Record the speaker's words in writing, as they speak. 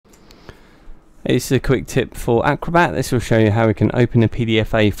This is a quick tip for Acrobat. This will show you how we can open a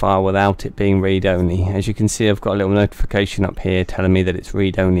PDF file without it being read-only. As you can see, I've got a little notification up here telling me that it's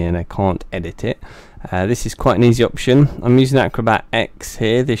read-only and I can't edit it. This is quite an easy option. I'm using Acrobat X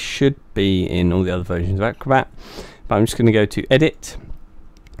here. This should be in all the other versions of Acrobat, but I'm just going to go to Edit,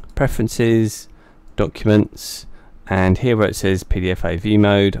 Preferences, Documents, and here where it says PDF View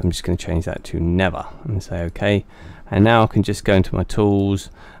Mode, I'm just going to change that to Never and say OK. And now I can just go into my tools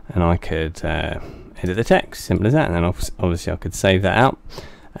and I could edit the text, simple as that. And then obviously I could save that out,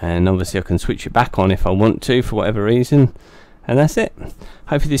 and obviously I can switch it back on if I want to for whatever reason, and that's it.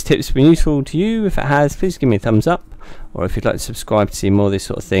 Hopefully this tip's been useful to you. If it has, please give me a thumbs up, or if you'd like to subscribe to see more of this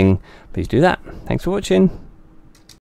sort of thing, please do that. Thanks for watching.